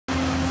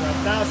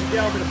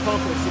1,000-gallon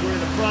pumper, so we're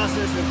in the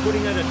process of putting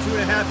in a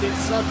 2.5-inch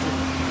suction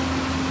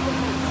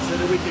so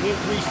that we can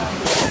increase the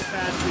fuel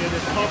capacity of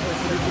this pumper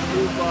so we can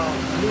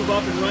move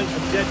up and run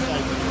some jet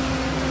siphons.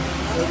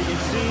 So you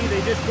can see they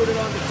just put it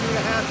on the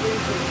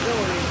 2.5-inch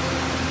auxiliary,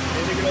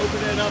 and they're going to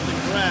open it up and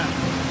grab.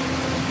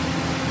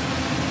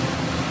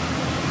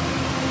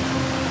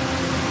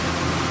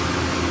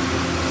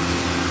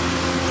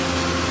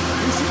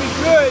 You should be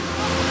good.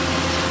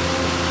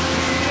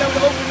 You should be able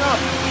to open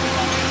up.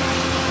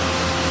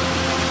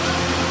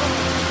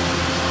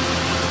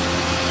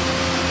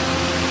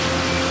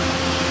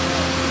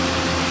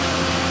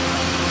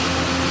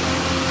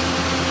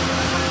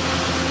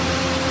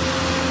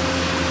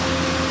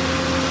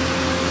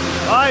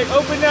 All right,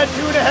 open that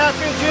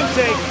 2.5-inch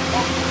intake.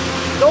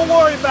 Don't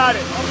worry about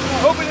it.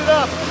 Open it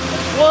up.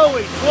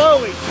 Slowly,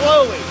 slowly,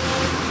 slowly.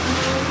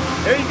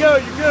 There you go,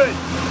 you're good.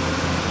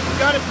 You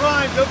got it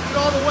primed, open it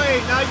all the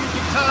way. Now you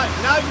can tighten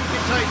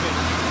it.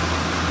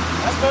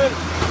 That's good.